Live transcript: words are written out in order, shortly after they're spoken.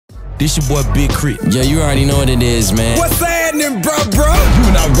This your boy Big Crit. Yeah, you already know what it is, man. What's happening, bro?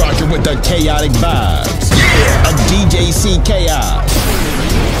 You now rocking with the chaotic vibes. Yeah, of DJ C Chaos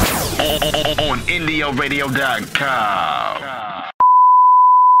on IndioRadio.com.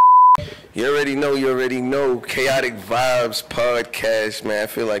 You already know. Chaotic Vibes podcast, man. I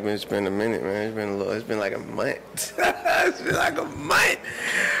feel like it's been a minute, man. It's been like a month. It's been like a month.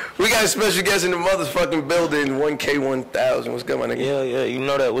 We got a special guest in the motherfucking building, 1K1Thousand. What's good, my nigga? Yeah, you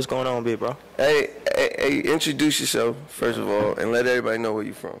know that. What's going on, big bro? Hey, introduce yourself, first of all, and let everybody know where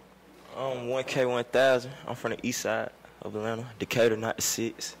you from. I'm 1K1Thousand. I'm from the east side of Atlanta. Decatur, not the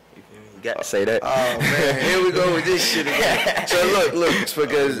 6. You got to say that. Oh, man. Here we go with this shit again. So, look, it's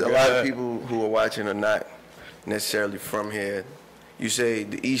because a lot of people who are watching are not necessarily from here. You say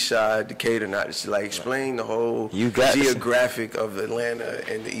the east side, Decatur, not the city. Like, explain the whole geographic of Atlanta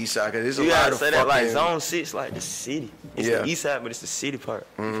and the east side. Because there's a lot of say that, like, Zone 6, like the city. It's the east side, but it's the city part.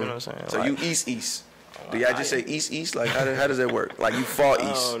 You feel what I'm saying? So, like, you east. Do y'all just say east? Like, how does that work? Like, you far east?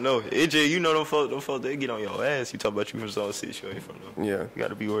 I don't know. It just, you know them folks, they get on your ass. You talk about you from Zone 6, you ain't from them. Yeah. You got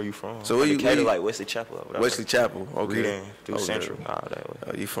to be where you from. So, where you like Wesley Chapel. Wesley Chapel, okay. Reading through Central, all that way.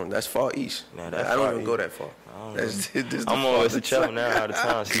 Oh, you from, that's far east. Nah, I don't even go that far. I'm on Wesley Chapel now all the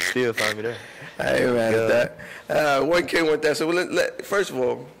time. She still find me there. I ain't mad at that. 1K1Thousand. So, first of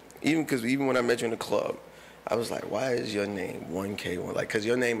all, even when I met you in the club, I was like, why is your name 1K1? Like, because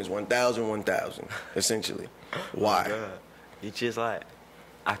your name is 1,000, essentially. Why? Oh, it's just like,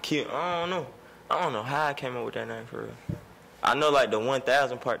 I don't know how I came up with that name for real. I know, like, the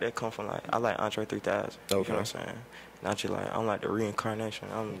 1,000 part that come from, like, I like Andre 3000. Okay. You know what I'm saying? Not just like, I'm like the reincarnation.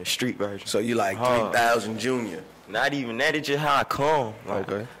 I'm the street version. So you like 3,000 Junior? Not even that. It's just how I come.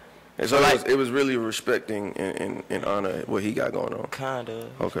 Like, okay. And so like, it was really respecting and honor what he got going on. Kinda.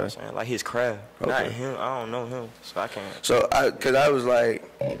 Okay. You know like his craft. Okay. Not him. I don't know him, so I can't. So cause I was like,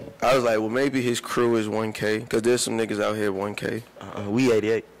 well, maybe his crew is 1K, cause there's some niggas out here 1K. We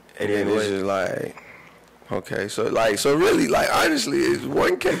 88. And then it's just like, okay, so really, like, honestly, it's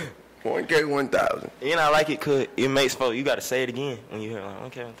 1K. 1K1Thousand. You know, I like it because it makes folks, you got to say it again when you hear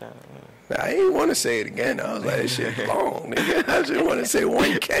like 1K1Thousand. I ain't want to say it again. I was like, that shit long, nigga. I just want to say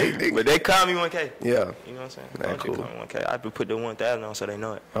 1K, nigga. But they call me 1K. Yeah. You know what I'm saying? Nah, cool. Call me 1K. I put the 1,000 on so they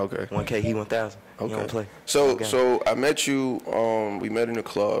know it. Okay. 1K, he 1,000. Okay. You don't play. So I met you, we met in the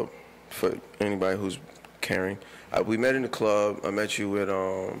club, for anybody who's caring. We met in the club. I met you with,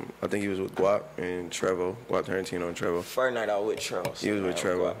 I think he was with Guap and Trevo, Guap Tarantino and Trevo. First night I was with Trevo. He was with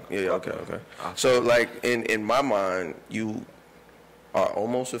Trevo. Yeah, okay. So, like, in my mind, you are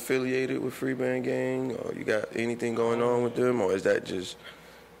almost affiliated with Free Band Gang, or you got anything going on with them, or is that just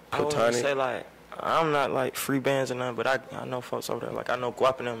platonic? I would say, like, I'm not, like, free bands or nothing, but I know folks over there. Like, I know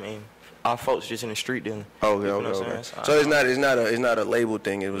Guap and them, and our folks just in the street dealing. Okay. So it's not a label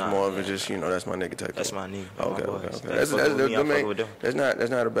thing. It was more of a just, that's my nigga type. That's my nigga. Okay.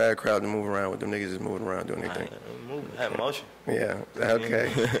 That's not a bad crowd to move around with. Them niggas just moving around doing their thing. Have motion. Yeah.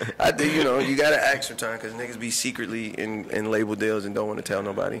 Okay. I think you gotta act sometimes because niggas be secretly in label deals and don't want to tell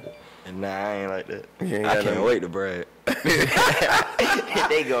nobody. Nah, I ain't like that. I can't wait to brag.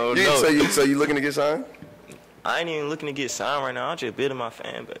 They gon' know. So you looking to get signed? I ain't even looking to get signed right now. I'm just building my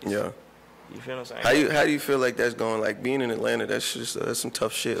fan base. Yeah. You feel what I'm saying? How do you feel like that's going? Like, being in Atlanta, that's just that's some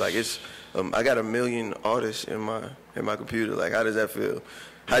tough shit. Like, it's I got 1 million artists in my computer. Like, how does that feel?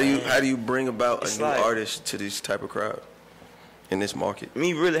 How do you bring about a new artist to this type of crowd in this market?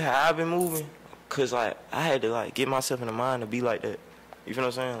 Me, really, how I've been moving, cause like I had to like get myself in the mind to be like that. You feel what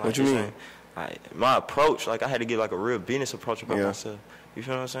I'm saying? Like, what you mean? Like, my approach, like I had to get like a real business approach about myself. You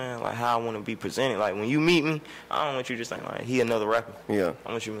feel what I'm saying? Like, how I want to be presented. Like, when you meet me, I don't want you just think like he another rapper. Yeah.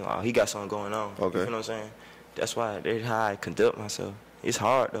 I want you to be like, oh, he got something going on. Okay. You feel what I'm saying? That's how I conduct myself. It's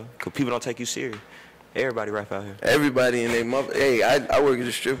hard though, cause people don't take you serious. Everybody rap out here. Everybody in their mother. Hey, I work at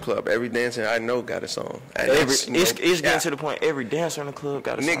a strip club. Every dancer I know got a song. It's getting to the point. Every dancer in the club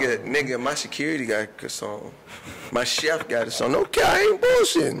got a song. Nigga, my security got a song. My chef got a song. Okay, I ain't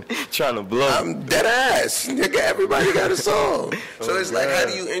bullshitting. Trying to blow. I'm dead ass. Nigga, everybody got a song. So it's like, how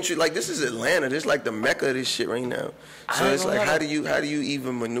do you enter? Like, this is Atlanta. This is like the mecca of this shit right now. So it's like, how do you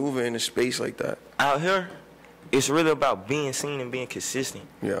even maneuver in a space like that? Out here, it's really about being seen and being consistent.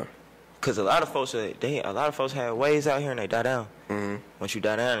 Yeah. Cause a lot of folks have ways out here and they die down. Mm-hmm. Once you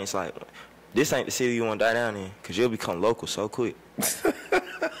die down, it's like, this ain't the city you want to die down in, cause you'll become local so quick. That's a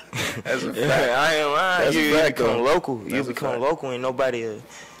fact. I ain't lying. You become local. You become local, and nobody, it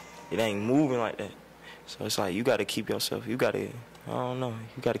ain't moving like that. So it's like you gotta keep yourself. You gotta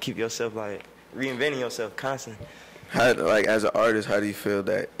keep yourself like reinventing yourself constantly. How, like, as an artist, how do you feel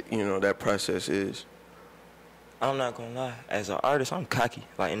that that process is? I'm not gonna lie. As an artist, I'm cocky.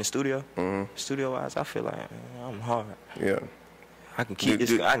 Like in the studio, studio-wise, I feel like I'm hard. Yeah. I can keep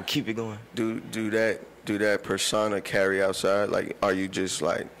I can keep it going. Do that persona carry outside? Like, are you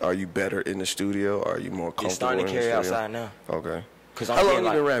better in the studio, or are you more comfortable? It's starting to carry outside now. Okay. Cause how long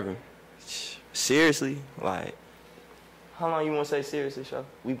you been rapping? Seriously, like, how long you want to say seriously, Shaw?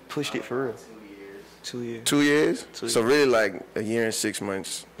 We pushed it for real. 2 years. 2 years? 2 years. So really, like a year and 6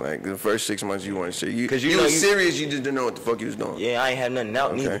 months. Like the first 6 months, you weren't serious. Because you was serious. You just didn't know what the fuck you was doing. Yeah, I ain't have nothing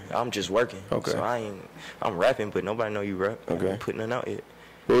out neither. I'm just working. Okay. So I'm rapping, but nobody know you rap. Okay. I ain't putting nothing out yet.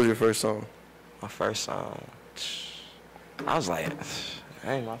 What was your first song? My first song, I was like, that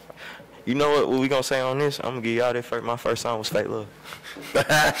ain't my first. You know what we gonna say on this? I'm gonna give y'all that first. My first song was Fake Love.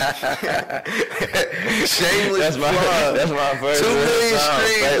 Shameless plug. That's my first 2 million song.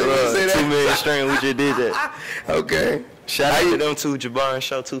 streams. Fake Love. Say that. 2 million streams. We just did that. Okay. Shout out to them too, Jabbar and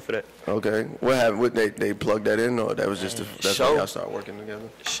Show too for that. Okay. What happened? What they plugged that in, or that was just that's Show, when y'all started working together?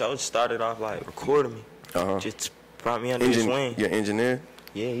 Show started off like recording me. Just brought me under his wing. Your engineer?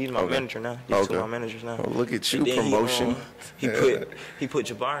 Yeah, he's my manager now. He's two of my managers now. Oh, look at you, promotion. He put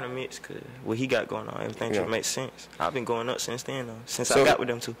Jabbar in the mix because what he got going on, everything just makes sense. I've been going up since then though, since I got with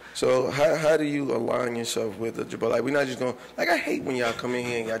them too. So how do you align yourself with the Jabbar? Like, we're not just going, like, I hate when y'all come in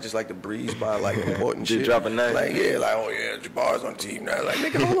here and y'all just like to breeze by like important just shit. drop a name. Like, yeah, like, oh yeah, Jabbar's on team now. Like,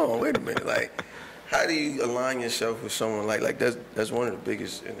 nigga, hold on, wait a minute. Like, how do you align yourself with someone like that's one of the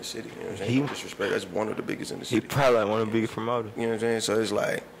biggest in the city? You know what I'm saying? No disrespect, that's one of the biggest in the city. He probably like one of the biggest promoters. You know what I'm saying? So it's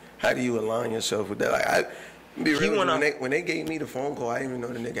like, how do you align yourself with that? Like, be real, when they gave me the phone call, I didn't even know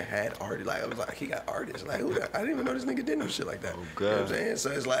the nigga had artists. Like, I was like, he got artists. Like, who? I didn't even know this nigga did no shit like that. Oh, God. You know what I'm saying?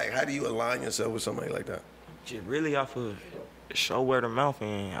 So it's like, how do you align yourself with somebody like that? Just really off of show word of mouth,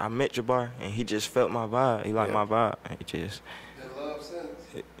 and I met Jabbar, and he just felt my vibe. He liked my vibe. It just.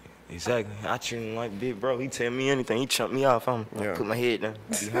 Exactly. I treat him like big bro. He tell me anything. He chump me off. I put my head down.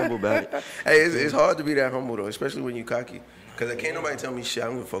 Be humble about it. Hey, it's hard to be that humble though, especially when you cocky. Cause can't nobody tell me shit. I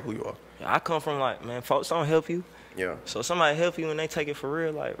don't give a fuck who you are. I come from like, man, folks don't help you. Yeah. So somebody help you and they take it for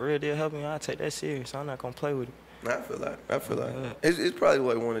real, like real deal help me. I take that serious. I'm not gonna play with it. Nah, I feel like. It's probably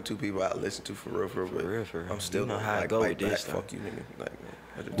like 1 or 2 people I listen to for real. For real. I'm still know how like, I go with this. Fuck you, nigga. Like,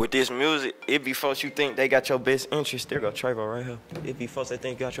 with this music, it be folks you think they got your best interest. There go Trayvon right here. It be folks that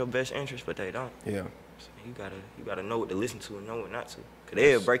think you got your best interest, but they don't. Yeah. So you gotta know what to listen to and know what not to. Cause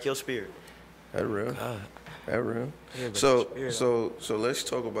they'll break your spirit. That real. God. That real. So let's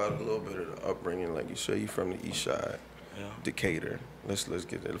talk about a little bit of the upbringing. Like you say, you from the East Side, Decatur. Let's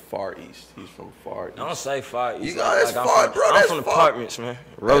get to the Far East. He's from Far East. Don't say Far East. That's far, bro. I'm from the apartments, man.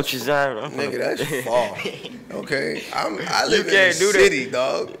 Roaches out. Nigga, that's far. Okay, I live in the city,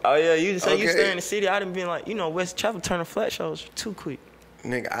 dog. Oh yeah, you say you stay in the city. I done been like, West Chapel turning flat shows too quick.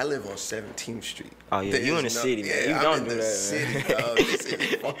 Nigga, I live on 17th Street. Oh yeah, you in the city, man. You don't do that,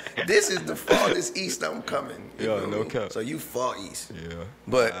 city, dog. This is the farthest east I'm coming. Yeah, no cap. So you far east. Yeah.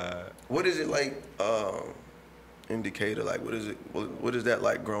 But what is it like in Decatur? Like, what is that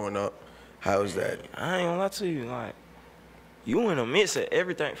like growing up? How is that? I ain't gonna lie to you, like, you in the midst of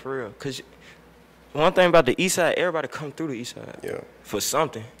everything for real. Cause one thing about the East Side, everybody come through the East Side. Yeah. For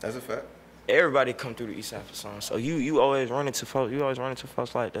something. That's a fact. Everybody come through the East Side for something. So you always run into folks. You always run into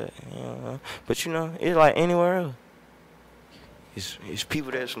folks like that. But it's like anywhere else. It's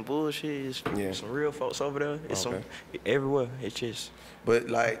people that's some bullshit. It's some real folks over there. It's some everywhere. It's just. But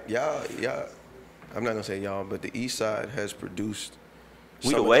like y'all, I'm not gonna say y'all, but the East Side has produced.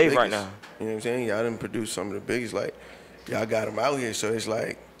 We the wave right now. You know what I'm saying? Y'all done produced some of the biggest. Like y'all got them out here, so it's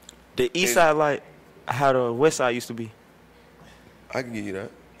like. The East Side like how the West Side used to be. I can give you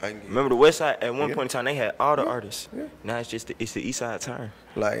that. Remember the West Side at one point in time they had all the artists. Yeah. Now it's just the East Side turn.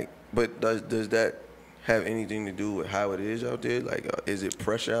 Like, but does that have anything to do with how it is out there? Like, is it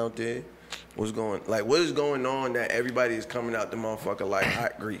pressure out there? What is going on that everybody is coming out the motherfucker like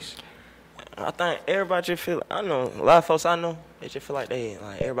hot grease? I think everybody just feel. I know a lot of folks I know. They just feel like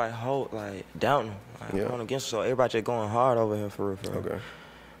everybody hold down them. Going against them. So everybody just going hard over here for real. Okay.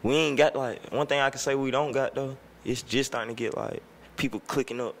 We ain't got one thing I can say we don't got though. It's just starting to get people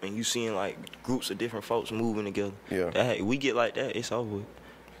clicking up and you seeing groups of different folks moving together. Yeah. We get like that, it's over with.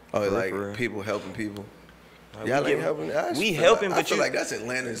 Oh, like people helping people. Y'all ain't helping. We helping, I feel like that's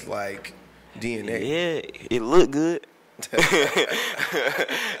Atlanta's DNA. Yeah, it look good.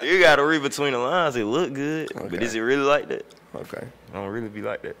 You gotta read between the lines. It look good, but is it really like that? Okay. I don't really be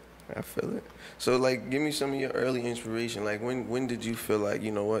like that. I feel it. So give me some of your early inspiration. Like when did you feel like,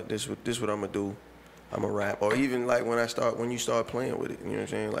 you know what, this what I'm gonna do? I'm a rap, or even when you start playing with it, you know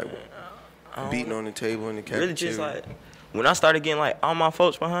what I'm saying, beating on the table in the cafeteria. Really just when I started getting all my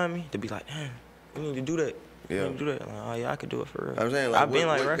folks behind me, to be like, damn, we need to do that. Yeah. Do that. Like, oh yeah, I could do it for real. I'm saying, like, I've been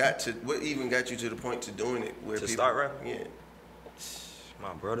like what even got you to the point to doing it? Where to people, start rapping? Yeah.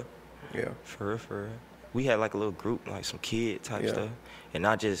 My brother. Yeah. For real, for real. We had like a little group, like some kid type Yeah. stuff. And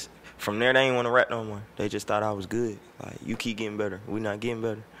I just, from there, they ain't want to rap no more. They just thought I was good. Like, you keep getting better. We not getting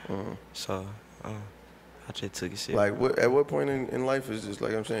better. So, I just took it serious. Like, at what point in life is this?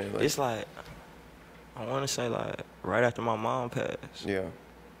 Like I'm saying, like, It's like, I want to say like right after my mom passed. yeah.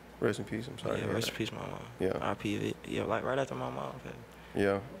 Rest in peace. I'm sorry. Yeah, rest in peace, my mom. Yeah. RP. Yeah, like right after my mom passed.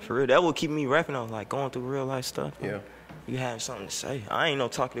 Yeah. For real, that would keep me rapping on, like going through real life stuff. Yeah. You have something to say. I ain't no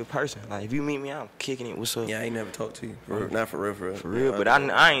talkative person. Like if you meet me, I'm kicking it. What's up? Yeah, I ain't never talked to you. For real. Not for real, for real. For real, Yeah, but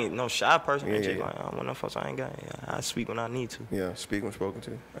I ain't no shy person. Yeah, Just yeah. like, I don't want no folks I ain't got. Yeah, I speak when I need to. Yeah, speak when spoken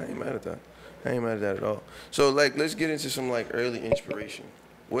to. I ain't mad at that. I ain't mad at that at all. So, like, let's get into some, like, early inspiration.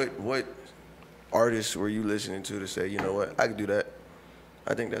 What artists were you listening to say, you know what, I could do that?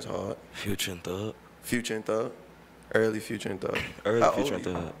 I think that's hard. Future and Thug. Future and Thug? Early Future and Thug. Early How Future old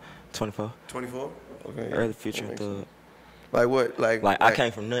and are you? Thug. 24. 24? Okay. Yeah. Early Future That and makes Thug. sense. Like what? Like I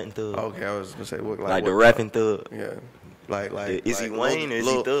came from nothing Thug. Okay, I was gonna say what? Like what the rapping Thug. Yeah. Like Is he like Wayne or is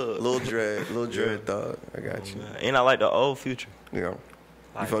he Thug? Lil Dread Thug. I got you. And I like the old Future. Yeah.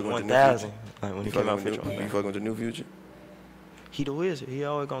 Like fucking with the new 1,000. Future? Like when he You came fucking out with Future. you fucking with the new Future? He the wizard. He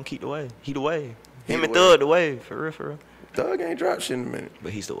always gonna keep the wave. He the wave. He Him the and wave. Thug the wave. For real, for real. Thug ain't dropped shit in a minute.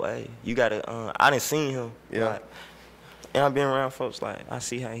 But he's the wave. You gotta. I didn't seen him. Yeah. Like, and I've been around folks like I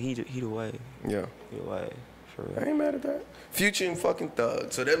see how he the wave. Yeah. He the wave. For I real. ain't mad at that. Future and fucking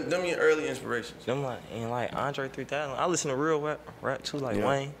Thug. So them your early inspirations. Them like and like Andre 3000. I listen to real rap too, like Yeah.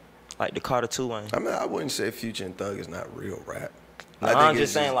 Wayne, like the Carter 2 Wayne. I mean, I wouldn't say Future and Thug is not real rap. No, I think I'm it's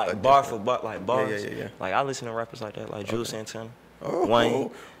just saying a like bar for different- bar, like bars. yeah. Like I listen to rappers like that, like Jules Santana. Oh,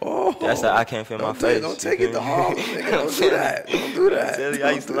 Wayne. Oh, That's the I can't feel my face. Don't take it to heart, nigga. Don't do that. Don't do that. I tell you, I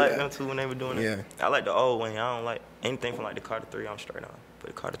Don't used to do like that. them too when they were doing it. Yeah. I like the old Wayne. I don't like anything from like the Carter 3. I'm straight on, but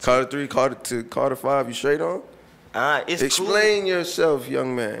the Carter 2. Carter 3, Carter 2, Carter 5, you straight on? It's Explain yourself,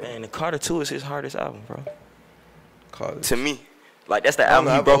 young man. cool. Man, the Carter 2 is his hardest album, bro. Carter. To me, like that's the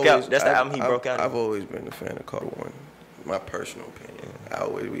album he broke out. That's the album he broke out. I've always been a fan of Carter 1. My personal opinion.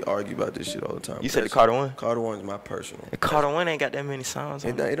 We argue about this shit all the time. You said the Carter 1? Carter 1 is my personal. The Carter 1 ain't got that many songs.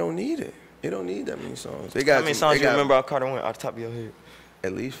 It don't need it. It don't need that many songs. They How got many some- songs they you got remember off Carter 1 off the top of your head?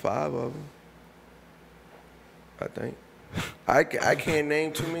 At least 5 of them. I think. I can't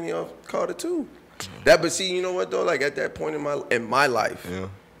name too many off Carter 2. But see, you know what though? Like at that point in my life,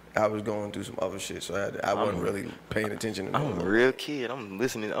 I was going through some other shit, so I wasn't really paying attention to I'm a real kid. I'm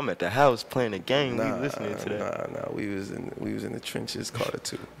listening. I'm at the house playing the game. We Nah, listening to that. Nah. We was in the trenches, Carter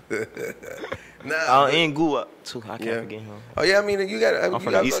 2. Oh, and Goo Up too. I can't Yeah. forget him. Oh yeah, I mean you got I'm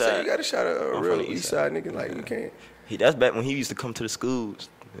from the east side. you got to shout out a I'm real from the east east side nigga. Like you can't. That's back when he used to come to the schools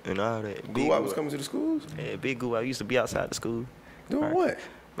and all that. Goo Up was coming to the schools. Yeah, big Goo Up. Used to be outside the school. Doing Right. what?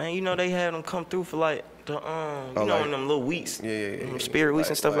 Man, you know they had them come through for like the Oh, you know like- in them little weeks. Yeah. Them spirit weeks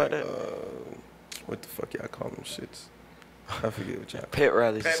and stuff like that. What the fuck y'all call them shits? I forget what y'all. Pet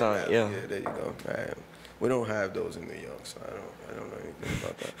rallies or Pep something. rally. Yeah. Yeah, there you go. We don't have those in New York, so I don't know anything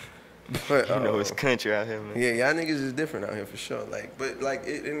about that. But You know it's country out here, man. yeah, y'all niggas is different out here for sure. Like, but like,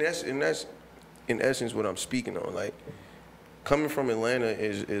 and that's in essence what I'm speaking on. Like, coming from Atlanta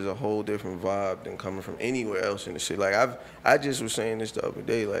is a whole different vibe than coming from anywhere else in the city. Like, I just was saying this the other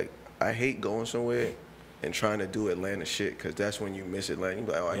day. Like, I hate going somewhere and trying to do Atlanta shit, because that's when you miss Atlanta. You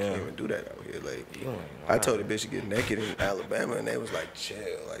be like, oh, I can't even do that out here. Like, I told a bitch to get naked in Alabama, and they was like, chill.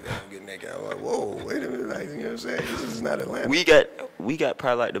 Like, I don't get naked. I was like, whoa, wait a minute. Like, you know what I'm saying? This is not Atlanta. We got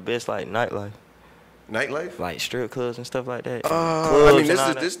probably like the best like nightlife, Nightlife? like strip clubs and stuff like that. I mean, Clubs and all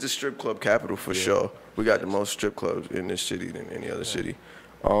that. this is the strip club capital for sure. We got the most strip clubs in this city than any other city.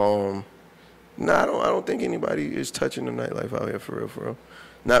 Nah, I don't think anybody is touching the nightlife out here for real.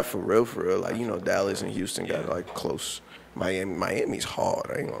 Not for real. Like, you know, Dallas and Houston got like close. Miami's hard.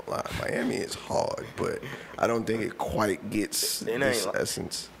 I ain't gonna lie. Miami is hard, but I don't think it quite gets It ain't this like-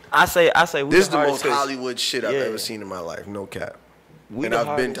 essence. I say we This is the hardest most 'cause- Hollywood shit I've Yeah. ever seen in my life. No cap. We And the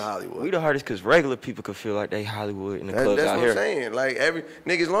I've been to hardest- Hollywood. We the hardest because regular people could feel like they Hollywood in the That's clubs what out I'm here. saying. Like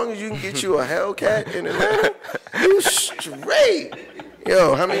nigga, as long as you can get you a Hellcat in Atlanta, you straight.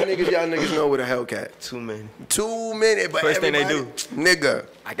 Yo, how many niggas y'all niggas know with a Hellcat? Too many. Too many, but First thing they everybody- nigga,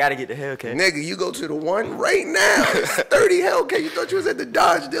 I gotta get the Hellcat. nigga, you go to the one right now. It's 30 Hellcat. You thought you was at the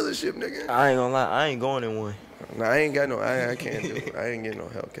Dodge dealership, nigga. I ain't gonna lie, I ain't going in one. Nah, I ain't got no. I can't do it. I ain't getting no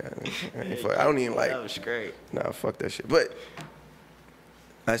Hellcat. I don't even like. That was great. Nah, fuck that shit. But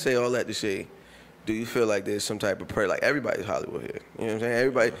I say all that to say, do you feel like there's some type of pressure? Like everybody's Hollywood here. You know what I'm saying?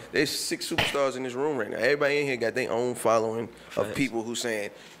 Everybody, there's 6 superstars in this room right now. Everybody in here got their own following of people who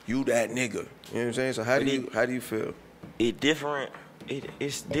saying, you that nigga. You know what I'm saying? So how do you feel?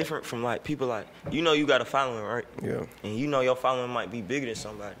 It's different from like people like, you know you got a following, right? Yeah. And you know your following might be bigger than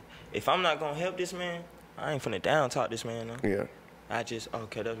somebody. If I'm not gonna help this man, I ain't finna down talk this man though. Yeah. I just,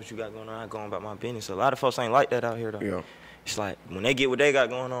 okay, that's what you got going on. I go on about my business. A lot of folks ain't like that out here though. Yeah. It's like when they get what they got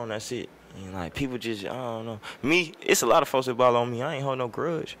going on, that's it. And like people just, I don't know. Me, it's a lot of folks that ball on me. I ain't hold no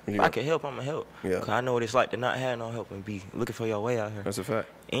grudge. If I can help, I'ma help. Yeah. Cause I know what it's like to not have no help and be looking for your way out here. That's a fact.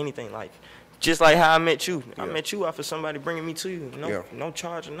 Anything like, just like how I met you. I met you off of somebody bringing me to you. No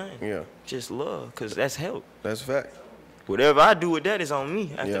charge or nothing. Yeah. Just love, cause that's help. That's a fact. Whatever I do with that is on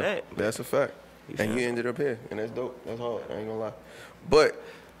me after that. That's a fact. And you ended up here, and that's dope. That's hard. I ain't gonna lie. But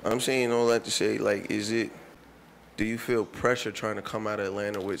I'm saying all that to say, like, do you feel pressure trying to come out of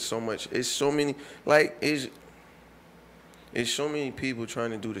Atlanta with so much? It's so many, like, it's so many people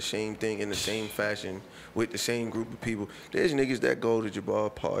trying to do the same thing in the same fashion with the same group of people. There's niggas that go to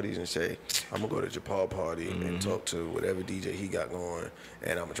Jabbar parties and say, I'm gonna go to Jabbar party and talk to whatever DJ he got going,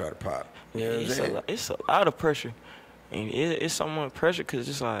 and I'm gonna try to pop. You know what I'm saying? It's a lot of pressure. And it's so much pressure because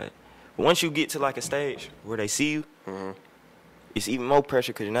it's like, once you get to like a stage where they see you, it's even more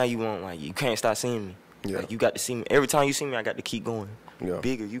pressure because now you want, like, you can't stop seeing me. Yeah. Like, you got to see me. Every time you see me, I got to keep going. Yeah.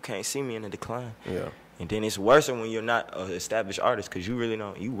 Bigger. You can't see me in a decline. Yeah. And then it's worse when you're not an established artist because you really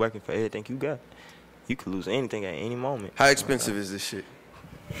don't. You working for everything you got. You could lose anything at any moment. How expensive is this shit?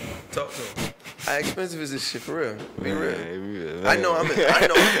 Talk to him. How expensive is this shit for real? Be real. I know I'm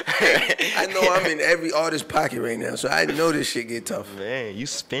in every artist's pocket right now, so I know this shit get tough. Man, you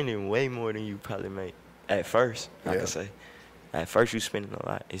spending way more than you probably make at first. I can say. At first, you spending a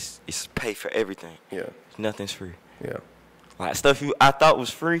lot. It's pay for everything. Yeah. Nothing's free. Yeah. Like stuff I thought was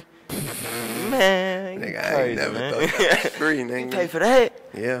free. Man, Nigga, crazy, I ain't never man. thought that was free, nigga. You pay for that.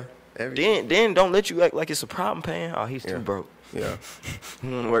 Yeah. Everything. Then don't let you act like it's a problem paying. Oh, he's too broke. Yeah.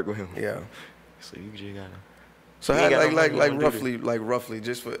 You want to work with him. Yeah. So you just gotta. So how, like roughly,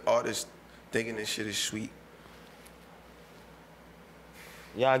 just for artists thinking this shit is sweet.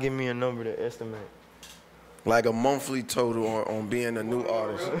 Y'all give me a number to estimate. Like a monthly total on being a new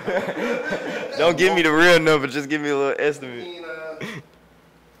artist. Don't give me the real number. Just give me a little estimate.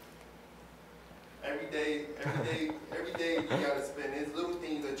 Every day you gotta spend. There's little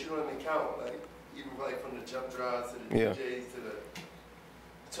things that you don't even count, like even like from the jump drives to the DJs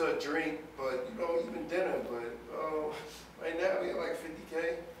to a drink, but you know even dinner. But right now we at like 50K. You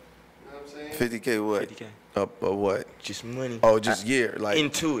know what I'm saying? 50K what? 50K. Up or what? Just money. Oh, just like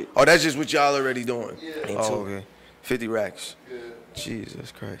into it. Oh, that's just what y'all already doing. Yeah. Okay. 50 racks. Yeah.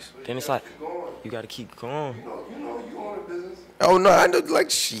 Jesus Christ. Then it's like you gotta keep going. You know you own a business. Oh no, I know like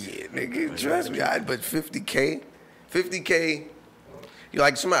shit, nigga. Trust me, but 50K, you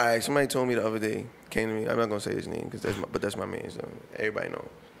like somebody told me the other day, came to me. I'm not gonna say his name but that's my man. So everybody know.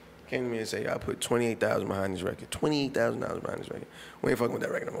 Came to me and said, I put $28,000 behind this record. $28,000 behind this record. We ain't fucking with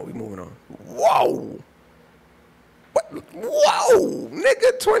that record no more. We moving on. Whoa. What? Whoa,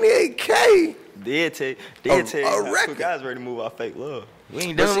 nigga, 28K. Did tell you. A record. Guys ready to move off fake love. We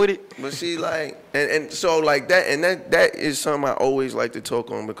ain't done with it. But see, like, and so like that, and that is something I always like to talk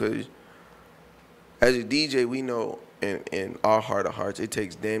on because as a DJ, we know in our heart of hearts, it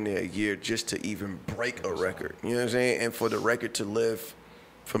takes damn near a year just to even break a record. You know what I'm saying? And for the record to live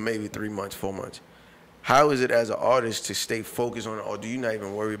for maybe 3 months, 4 months. How is it as an artist to stay focused on it, or do you not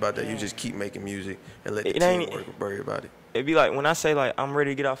even worry about that? You just keep making music and let the team worry about it. It'd be like when I say like I'm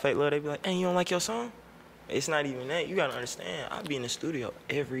ready to get off fake love, they be like, "Hey, you don't like your song?" It's not even that. You gotta understand. I be in the studio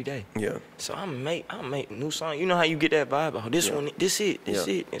every day. Yeah. So I make new songs. You know how you get that vibe? Oh, this one, this it.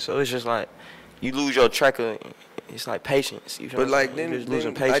 And so it's just like you lose your track of. It's like patience. You know but like then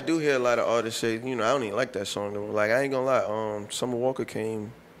patience. I do hear a lot of artists say, I don't even like that song. Like I ain't gonna lie. Summer Walker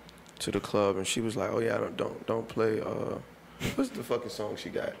came to the club and she was like, "Oh yeah, don't play. What's the fucking song she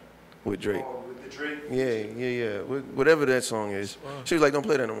got with Drake? With the Drake? Yeah. Whatever that song is. She was like, "Don't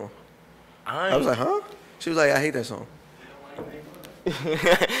play that no more." I was like, "Huh?" She was like, "I hate that song."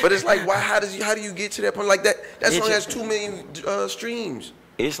 But it's like, why? How do you get to that point? Like that song has 2 million streams.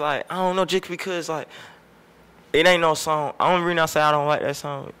 It's like I don't know, just because like it ain't no song. I don't really say I don't like that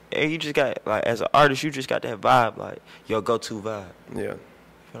song. You just got like as an artist, you just got that vibe, like your go-to vibe. Yeah.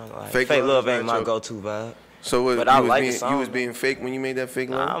 You know, like, fake love ain't my go-to vibe. So what, you was being fake when you made that fake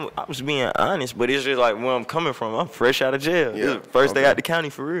love? I was being honest, but it's just like where I'm coming from. I'm fresh out of jail. Yeah. First day out the county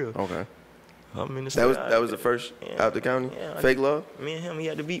for real. Okay. I'm in the that was the first out the county? Yeah, fake love? Me and him, he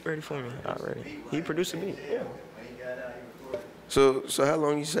had the beat ready for me already. He produced the beat, yeah. So how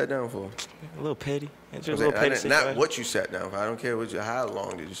long you sat down for? A little petty. It's just a little petty situation. Not what you sat down for. I don't care how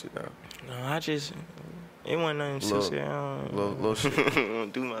long did you sit down? No, it wasn't nothing so serious. Little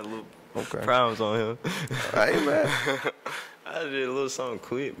shit. Do my little okay. problems on him. I ain't mad. I did a little something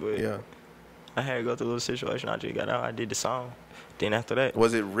quick, but yeah. I had to go through a little situation. I just got out. I did the song. Then after that,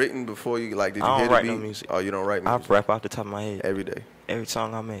 was it written before you did you I hear don't the write beat? no music. Oh, you don't write music? I rap off the top of my head every day. Every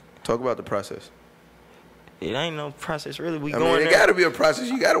song I make. Talk about the process. It ain't no process really. I mean, it got to be a process.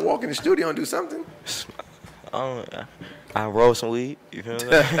 You got to walk in the studio and do something. I roll some weed. You feel me?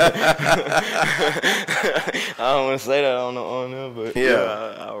 I don't want to say that on there, but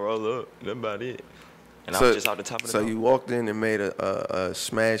yeah, I roll up. That's about it. And I was just off the top of the So you walked in and made a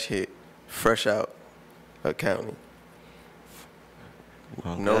smash hit, fresh out of county.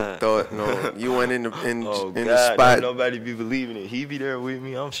 Oh, no God. thought, no. You went in the God, spot. Nobody be believing it. He be there with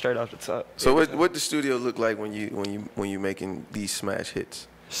me. I'm straight off the top. So what the studio look like when you making these smash hits?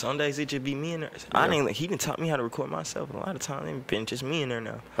 Some days it just be me in there. Yeah. He done taught me how to record myself. A lot of times it been just me in there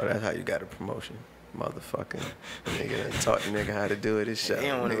now. Oh, that's how you got a promotion. Motherfucking nigga done taught the nigga how to do it. His show. He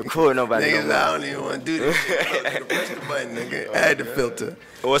don't want to record nobody. Niggas, I don't even want to do this shit. Press the button, nigga. Add the filter.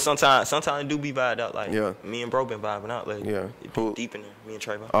 Or sometimes it do be vibed out. Like me and Bro been vibing out lately. Yeah. Deep in there. Me and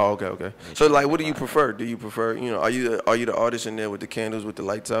Trayvon. Oh, okay. So like, what do you prefer? Do you prefer, are you the artist in there with the candles with the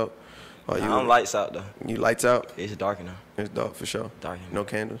lights out? I'm lights out though. You lights out? It's dark enough. It's dark for sure. Dark enough. No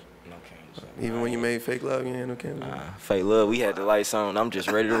candles. Even when you made Fake Love, you ain't no candles? Fake Love, we had the lights on. I'm just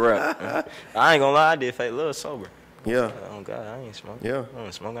ready to rap. I ain't gonna lie, I did Fake Love sober. Yeah. Oh God, I ain't smoking. Yeah. I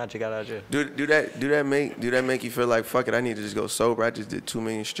don't smoke. I just got out of jail. Do that make you feel like, fuck it, I need to just go sober? I just did 2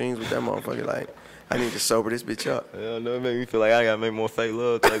 million streams with that motherfucker. Like, I need to sober this bitch up. Hell no, it make me feel like I gotta make more Fake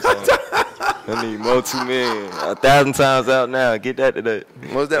Love type songs. I need more 2 million. 1,000 times out now. Get that today.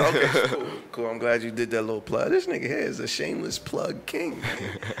 What's that? Okay, cool. I'm glad you did that little plug. This nigga here is a shameless plug king.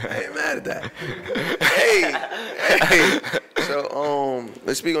 I ain't mad at that. Hey. So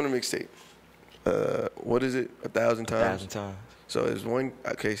let's speak on the mixtape. What is it? 1,000 times. 1,000 times. So it's one.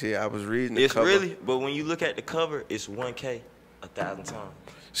 Okay, see, I was reading the cover. It's really, but when you look at the cover, it's 1K 1,000 times.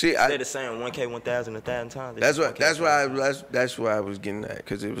 See, instead of saying 1K 1,000 1,000 times. That's why I was getting at,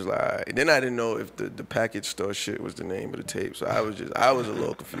 because it was like, then I didn't know if the package store shit was the name of the tape, so I was a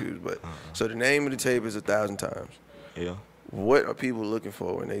little confused. But so the name of the tape is 1,000 times. Yeah. What are people looking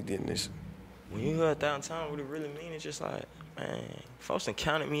for when they getting this? When you hear 1,000 times, what it really mean is just like, man, folks done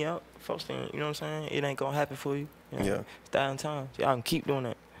counted me out. Folks done, you know what I'm saying? It ain't gonna happen for you. You know? Yeah. 1,000 times. Y'all can keep doing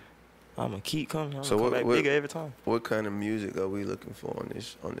that. I'm gonna keep coming. I'm so gonna come back bigger every time. What kind of music are we looking for on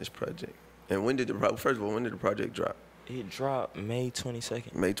this project? And when did the project drop? It dropped May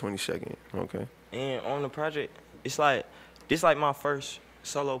 22nd. May 22nd. Okay. And on the project, it's like this like my first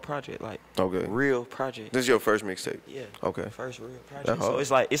solo project, like real project. This is your first mixtape? Yeah. Okay. First real project. So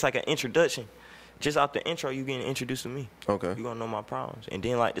it's like an introduction. Just off the intro, you getting introduced to me. Okay. You gonna know my problems, and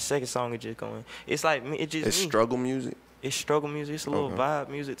then like the second song is just going. It's like me. It's just me. Struggle music. It's struggle music. It's a little vibe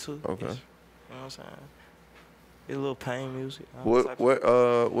music too. Okay. You know what I'm saying? It's a little pain music.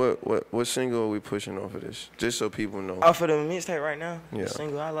 What single are we pushing off of this? Just so people know. Off of the mixtape right now. Yeah. The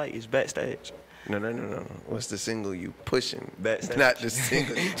single I like is Backstage. No. What's the single you pushing? Backstage. Not the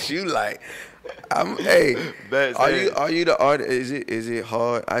single you like. Backstage. Are you the artist? Is it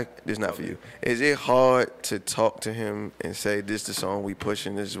hard? This is not for you. Is it hard to talk to him and say, this the song we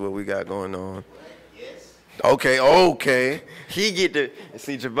pushing, this is what we got going on? Okay. He get the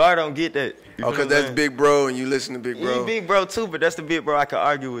see Jabbar don't get that. Because that's Big Bro and you listen to Big Bro. He Big Bro too, but that's the Big Bro I can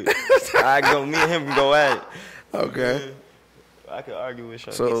argue with. Me and him can go at it. Okay. I can argue with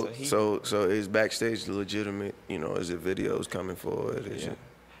Shorty. So is Backstage legitimate? Is it videos coming forward?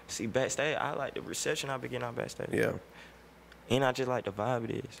 See, Backstage, I like the reception I been getting on Backstage. Yeah. And I just like the vibe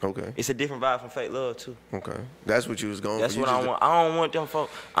it is. Okay. It's a different vibe from Fake Love too. Okay. That's what you was going for. That's what I want. I don't want them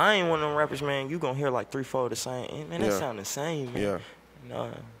folks. I ain't one of them rappers, man. You gonna hear like 3-4 the same. Man, that sound the same, man. Yeah.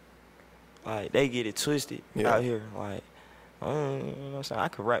 No. Like, they get it twisted out here. Like, you know what I'm saying? I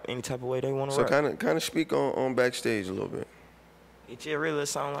could rap any type of way they want to rap. So kind of speak on Backstage a little bit. It just really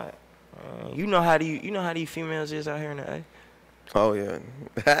sound like, you know how these females is out here in the A? Oh, yeah.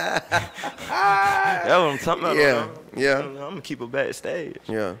 That's what I'm talking about. Yeah. I'm going to keep it Backstage.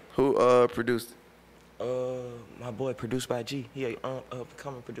 Yeah. Who produced it? My boy, produced by G. He a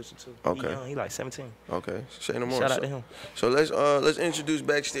upcoming producer too. Okay. He like 17. Okay. Say no more. Shout out to him. So let's introduce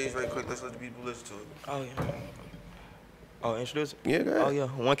Backstage right quick. Let's let the people listen to it. Oh yeah. Oh, introduce it? Yeah, go ahead. Oh yeah.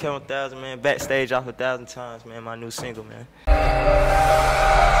 1K1Thousand, man. Backstage off 1,000 times, man. My new single, man.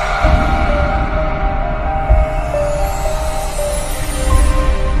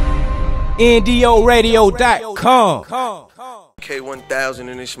 NDOradio.com. 1K1Thousand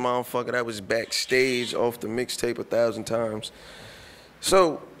in this motherfucker that was backstage off the mixtape 1,000 times.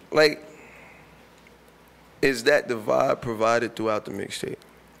 So, like, is that the vibe provided throughout the mixtape?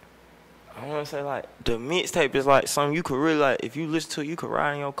 I want to say, like, the mixtape is like something you could really, like, if you listen to it, you could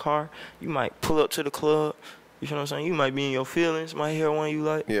ride in your car. You might pull up to the club. You know what I'm saying? You might be in your feelings. Might hear one you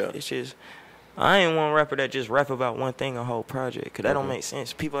like. Yeah. It's just, I ain't one rapper that just rap about one thing a whole project. Because that don't make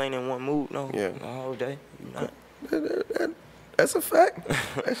sense. People ain't in one mood, the whole day. You not. That's a fact.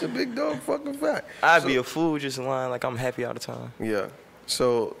 That's a big dog fucking fact. I'd be a fool just lying like I'm happy all the time. Yeah.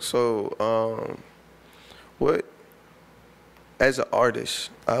 So, what, as an artist,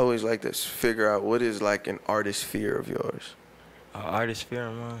 I always like to figure out what is like an artist fear of yours. An artist fear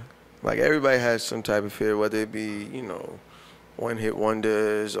of mine? Like everybody has some type of fear, whether it be, you know, one-hit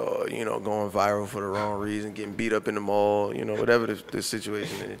wonders or, you know, going viral for the wrong reason, getting beat up in the mall, you know, whatever the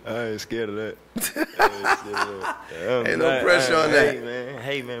situation is. I ain't scared of that. Ain't no pressure on that.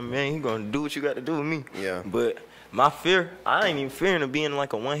 Hey, man, you gonna do what you got to do with me. Yeah. But my fear, I ain't even fearing of being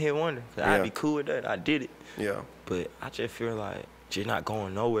like a one-hit wonder. I'd be cool with that. I did it. Yeah. But I just feel like just not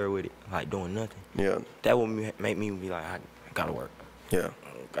going nowhere with it, like doing nothing. Yeah. That would make me be like, I gotta work. Yeah. I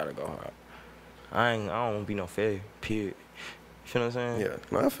gotta go hard. I don't want to be no failure, period. You know what I'm saying? Yeah.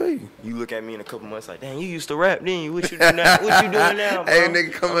 No, I feel you. You look at me in a couple months like, damn, you used to rap, didn't you? What you do now? What you doing now, bro? Hey,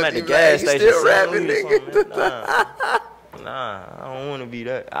 nigga, come I'm up at the to gas you station. still rapping, nigga. Nah, I don't want to be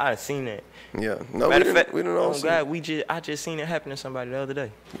that. I seen that. Yeah. No, Matter of fact, we didn't all oh see God, I just seen it happen to somebody the other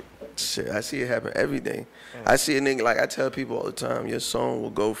day. Shit, I see it happen every day. I see a nigga, like I tell people all the time, your song will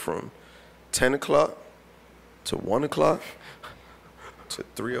go from 10 o'clock to 1 o'clock to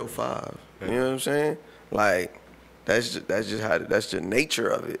 3:05. You know what I'm saying? Like, that's just how, that's the nature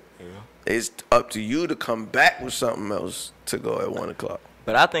of it. Yeah. It's up to you to come back with something else to go at 1 o'clock.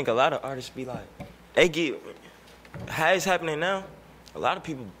 But I think a lot of artists be like, they get, how it's happening now, a lot of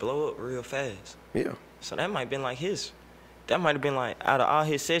people blow up real fast. Yeah. So that might have been like that might have been like, out of all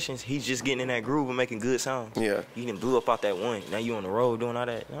his sessions, he's just getting in that groove and making good sounds. Yeah. You done blew up out that one. Now you on the road doing all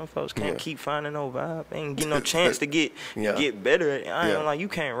that. Them folks can't keep finding no vibe. They ain't getting no chance to get better at it. I ain't like, you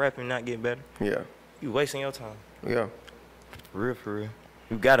can't rap and not get better. Yeah. You wasting your time. Yeah. For real.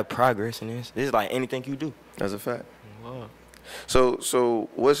 You gotta progress in this. This is like anything you do. That's a fact. Wow. So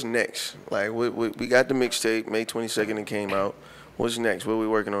what's next? Like, we got the mixtape, May 22nd it came out. What's next? What are we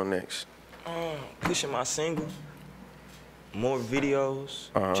working on next? Pushing my single. More videos,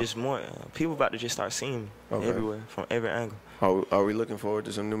 just more. People about to just start seeing me everywhere, from every angle. Are we looking forward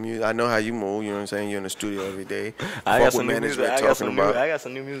to some new music? I know how you move, you know what I'm saying? You're in the studio every day. I got some new music. I got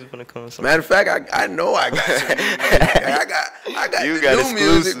some new music gonna come. Matter of fact, I know I got some new music. I got you the got new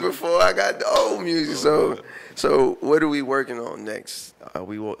exclusive. music before I got the old music. So what are we working on next? Are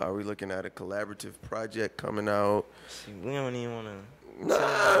we looking at a collaborative project coming out? See, we don't even wanna. Nah.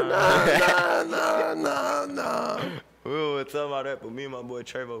 We don't want to talk about that, but me and my boy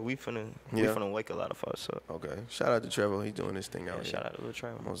Trevor, we finna wake a lot of folks up. Okay. Shout out to Trevor. He's doing this thing out here. Shout out to little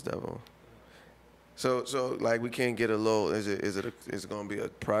Trevor. Most definitely. So like we can't get a little. Is it gonna be a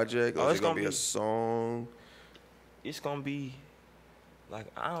project or is it gonna be a song? It's gonna be like,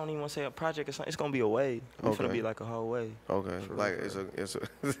 I don't even want to say a project or something. It's gonna be a wave. We finna be like a whole wave. Okay. For like real, it's a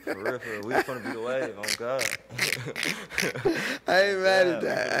for real. We finna be the wave. Oh God. I ain't mad at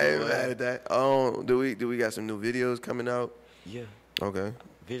that. Do we got some new videos coming out? Yeah. Okay.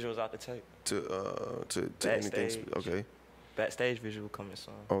 Visuals out the tape. To Backstage. anything? Okay. Backstage visual coming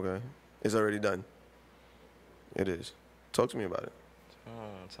soon. Okay. It's already done. It is. Talk to me about it.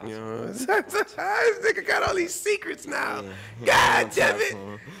 You know, this nigga got all these secrets now. God damn it.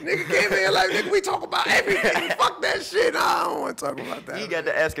 Nigga came in like, nigga, we talk about everything. Fuck that shit. I don't want to talk about that. You got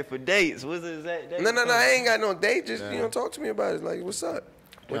to ask it for dates. What's the exact date? No, I ain't got no date. Just, you know, talk to me about it. Like, what's up?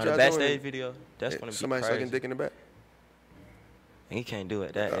 What the backstage video, that's going to be somebody crazy. sucking dick in the back? He can't do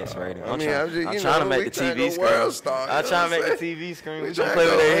it. That X rated. I'm trying to make the TV screen. I'm trying to make the TV screen. We trying to play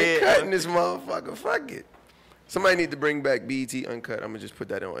with their head. Cutting this motherfucker. Fuck it. Somebody need to bring back BET Uncut. I'm going to just put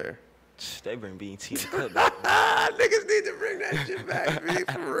that on air. They bring BET Uncut back. Niggas need to bring that shit back, man.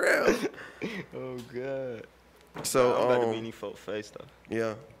 For real. Oh, God. So, I'm about to be any folk face, though.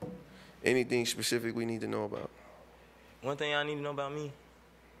 Yeah. Anything specific we need to know about? One thing I need to know about me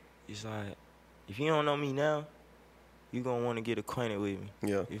is, like, if you don't know me now, you going to want to get acquainted with me.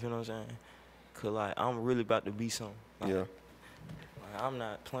 Yeah. You feel what I'm saying? Because, like, I'm really about to be something. Like, yeah. Like, I'm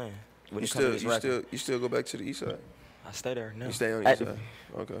not playing. You still go back to the east side? I stay there now. You stay on the east side?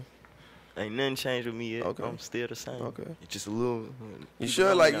 Okay. Ain't nothing changed with me yet. Okay. I'm still the same. Okay. It's just a little. You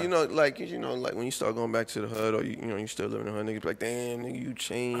sure? Like, you know, like when you start going back to the hood, or you still living in the hood, niggas be like, damn, nigga, you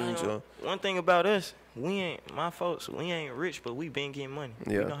changed. One thing about us, my folks, we ain't rich, but we been getting money.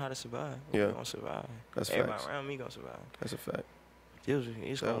 Yeah. We know how to survive. Yeah. We gonna survive. That's Everybody facts. around me gonna survive. That's a fact.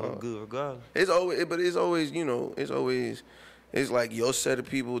 It's gonna look good regardless. It's always, you know, it's like your set of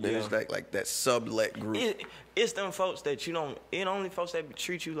people, then it's like that sublet group. It's them folks that you don't. It only folks that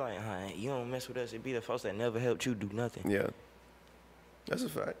treat you like, you don't mess with us. It be the folks that never helped you do nothing. Yeah, that's a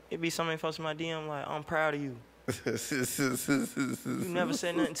fact. It be so many folks in my DM like, I'm proud of you. You never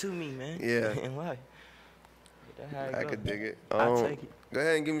said nothing to me, man. Yeah. In life. That's how I could dig it. I take it. Go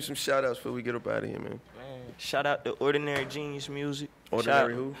ahead and give me some shout outs before we get up out of here, man. Shout out to Ordinary Genius Music.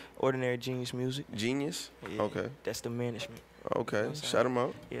 Ordinary who? Ordinary Genius Music. Genius? Yeah, Okay. That's the management. Okay. You know Shout them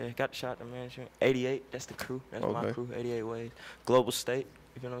out. Yeah, got to shout out the management. 88, that's the crew. That's my Okay. crew. 88 Ways. Global State.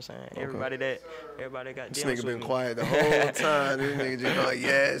 You know what I'm saying? Everybody that got This deals nigga with been me. quiet the whole time. This nigga just going,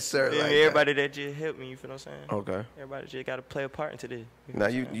 yes, sir. Yeah, Like everybody that just helped me, you feel what I'm saying? Okay. Everybody just got to play a part into this. Now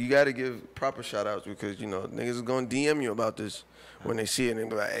you got to give proper shout outs because, you know, niggas is going to DM you about this when they see it and they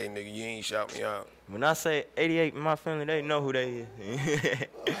be like, hey, nigga, you ain't shout me out. When I say 88 in my family, they know who they is.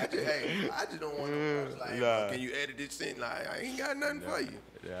 I just don't want to like, Nah. can you edit this in? Like, I ain't got nothing for you.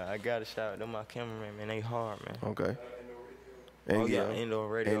 Yeah, I got to shout out to my cameraman, man. They hard, man. Okay. Oh, yeah, Indoor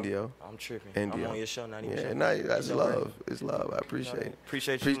Radio. NDO. I'm tripping. NDO. I'm on your show, not even Yeah, show. nah, that's Indoor love. Radio. It's love. I appreciate it.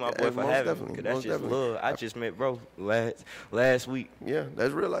 Appreciate you, my boy, for most having me. definitely, 'Cause that's most just definitely. love. I just met bro last week. Yeah,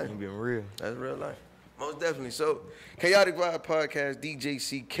 that's real life. You been real. That's real life. Most definitely. So, Chaotic Vibe Podcast,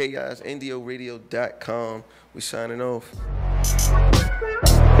 DJC Chaos, NDORadio.com. We signing off.